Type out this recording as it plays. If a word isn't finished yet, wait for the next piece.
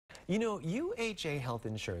You know, UHA health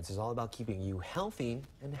insurance is all about keeping you healthy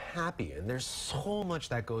and happy, and there's so much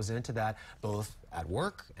that goes into that, both at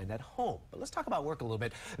work and at home. But let's talk about work a little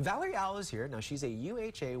bit. Valerie Al is here. Now, she's a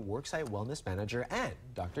UHA Worksite Wellness Manager, and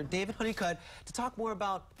Dr. David Honeycutt to talk more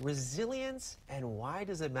about resilience and why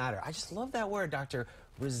does it matter. I just love that word, Doctor.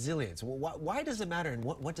 Resilience. Well, why does it matter, and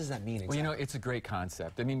what does that mean exactly? Well, you know, it's a great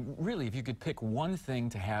concept. I mean, really, if you could pick one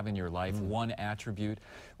thing to have in your life, one attribute,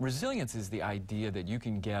 resilience is the idea that you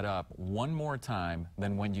can get up one more time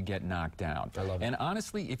than when you get knocked down. I love it. And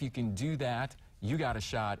honestly, if you can do that, you got a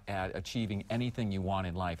shot at achieving anything you want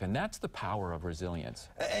in life, and that's the power of resilience.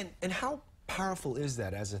 And how powerful is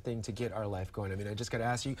that as a thing to get our life going? I mean, I just got to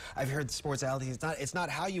ask you, I've heard sports analogies, it's not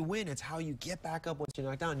how you win, it's how you get back up once you're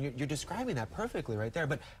knocked down. You're describing that perfectly right there,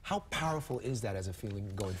 but how powerful is that as a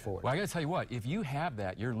feeling going forward? Well, I got to tell you what, if you have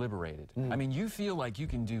that, you're liberated. I mean, you feel like you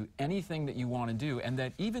can do anything that you want to do, and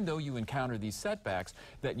that even though you encounter these setbacks,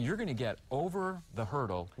 that you're going to get over the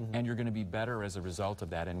hurdle, and you're going to be better as a result of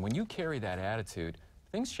that. And when you carry that attitude,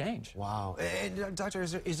 things change. Wow. And Doctor,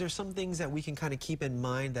 is there some things that we can kind of keep in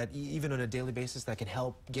mind that even on a daily basis that can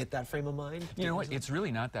help get that frame of mind? You know what? It's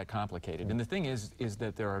really not that complicated. And the thing is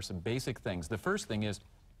that there are some basic things. The first thing is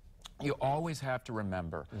you always have to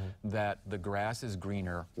remember that the grass is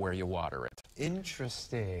greener where you water it.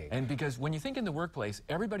 Interesting. And because when you think in the workplace,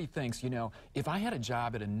 everybody thinks, you know, if I had a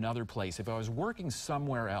job at another place, if I was working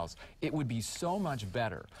somewhere else, it would be so much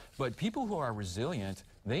better. But people who are resilient,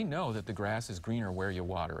 they know that the grass is greener where you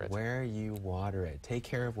water it. Where you water it. Take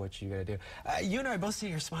care of what you got to do. You and I are both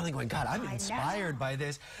sitting here smiling going, God, I'm inspired by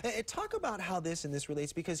this. Talk about how this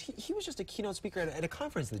relates, because he was just a keynote speaker at a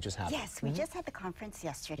conference that just happened. Yes, we just had the conference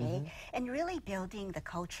yesterday, and really building the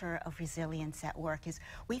culture of resilience at work is,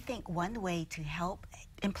 we think, one way to help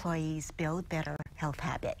employees build better health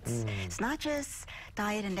habits. It's not just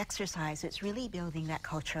diet and exercise, it's really building that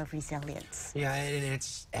culture of resilience. Yeah, and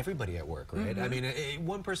it's everybody at work, right? I mean,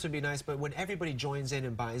 one person would be nice, but when everybody joins in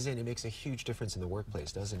and buys in, it makes a huge difference in the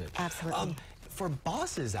workplace, doesn't it? Absolutely. For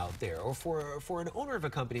bosses out there, or for an owner of a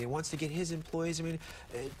company that wants to get his employees, I mean,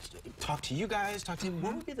 talk to you guys, talk to him.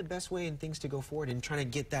 What would be the best way and things to go forward in trying to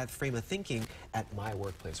get that frame of thinking at my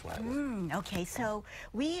workplace where I work? Okay, so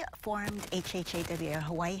we formed HHAW,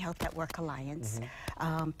 Hawaii Health at Work Alliance,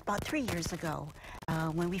 about 3 years ago,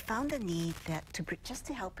 when we found the need just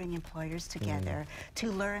to help bring employers together to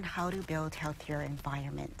learn how to build healthier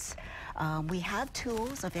environments. We have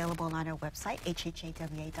tools available on our website,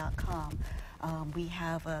 hhawa.com. We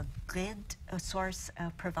have a good source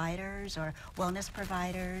of providers or wellness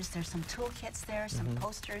providers. There's some toolkits there, some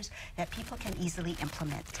posters that people can easily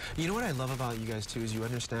implement. You know what I love about you guys too is you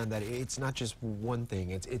understand that it's not just one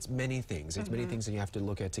thing, it's many things. It's many things that you have to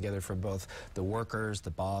look at together for both the workers,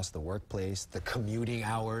 the boss, the workplace, the commuting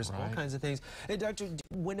hours, all kinds of things. And Doctor,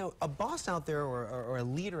 when a boss out there or a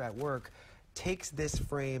leader at work takes this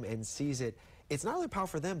frame and sees it, it's not only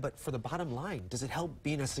powerful for them, but for the bottom line. Does it help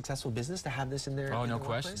being a successful business to have this in their no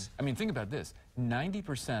question. I mean, think about this.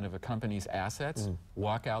 90% of a company's assets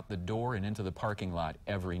walk out the door and into the parking lot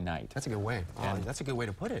every night. That's a good way. That's a good way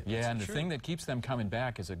to put it. Yeah, and the thing that keeps them coming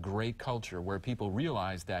back is a great culture where people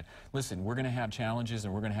realize that, listen, we're going to have challenges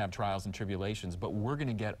and we're going to have trials and tribulations, but we're going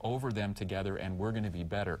to get over them together and we're going to be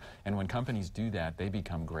better. And when companies do that, they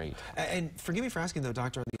become great. And forgive me for asking, though,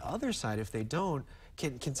 Doctor, on the other side, if they don't,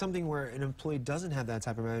 can something where an employee doesn't have that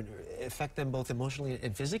type of mind affect them both emotionally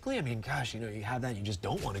and physically? I mean, gosh, you know, you have that, you just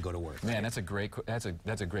don't want to go to work. Man, that's a great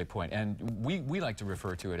point. And we like to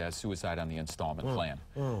refer to it as suicide on the installment plan.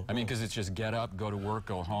 I mean, because it's just get up, go to work,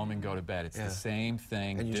 go home, and go to bed. It's the same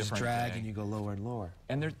thing, and you just different drag day. And you go lower and lower.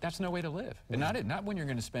 And that's no way to live. And not when you're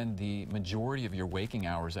going to spend the majority of your waking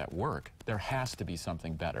hours at work. There has to be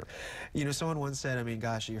something better. You know, someone once said, I mean,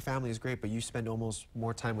 gosh, your family is great, but you spend almost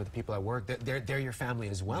more time with the people at work. They're your family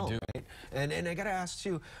as well, right? And I got to ask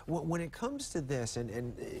too, when it comes to this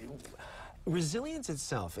and resilience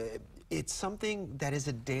itself, it's something that is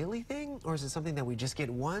a daily thing, or is it something that we just get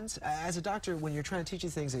once? As a doctor, when you're trying to teach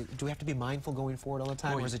these things, do we have to be mindful going forward all the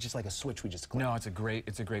time, or is it just like a switch we just click? No, it's a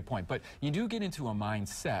great point. But you do get into a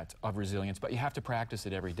mindset of resilience, but you have to practice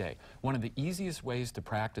it every day. One of the easiest ways to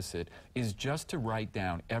practice it is just to write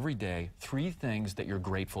down every day 3 things that you're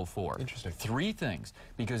grateful for. Interesting. 3 things.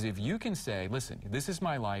 Because if you can say, listen, this is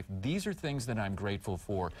my life, these are things that I'm grateful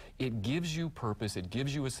for, it gives you purpose, it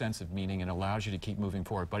gives you a sense of meaning, and allows you to keep moving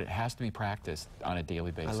forward. But it has to be practiced on a daily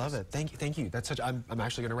basis. I love it. Thank you. That's such. I'm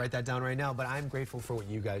actually going to write that down right now. But I'm grateful for what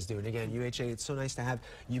you guys do. And again, UHA, it's so nice to have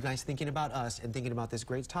you guys thinking about us and thinking about this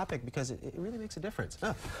great topic, because it really makes a difference.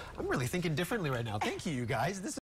 I'm really thinking differently right now. Thank you, you guys. This